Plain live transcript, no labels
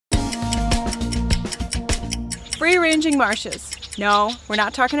Free-ranging marshes. No, we're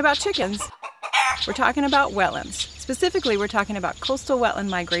not talking about chickens. We're talking about wetlands. Specifically, we're talking about coastal wetland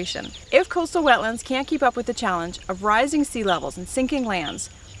migration. If coastal wetlands can't keep up with the challenge of rising sea levels and sinking lands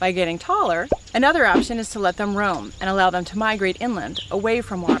by getting taller, another option is to let them roam and allow them to migrate inland, away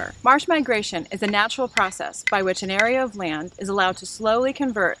from water. Marsh migration is a natural process by which an area of land is allowed to slowly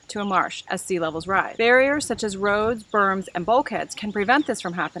convert to a marsh as sea levels rise. Barriers such as roads, berms, and bulkheads can prevent this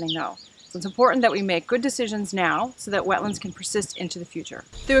from happening though. So it's important that we make good decisions now so that wetlands can persist into the future.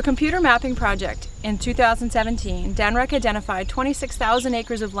 Through a computer mapping project in 2017, DNREC identified 26,000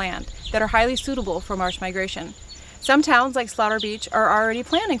 acres of land that are highly suitable for marsh migration. Some towns like Slaughter Beach are already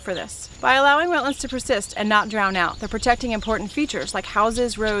planning for this. By allowing wetlands to persist and not drown out, they're protecting important features like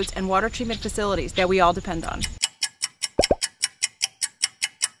houses, roads, and water treatment facilities that we all depend on.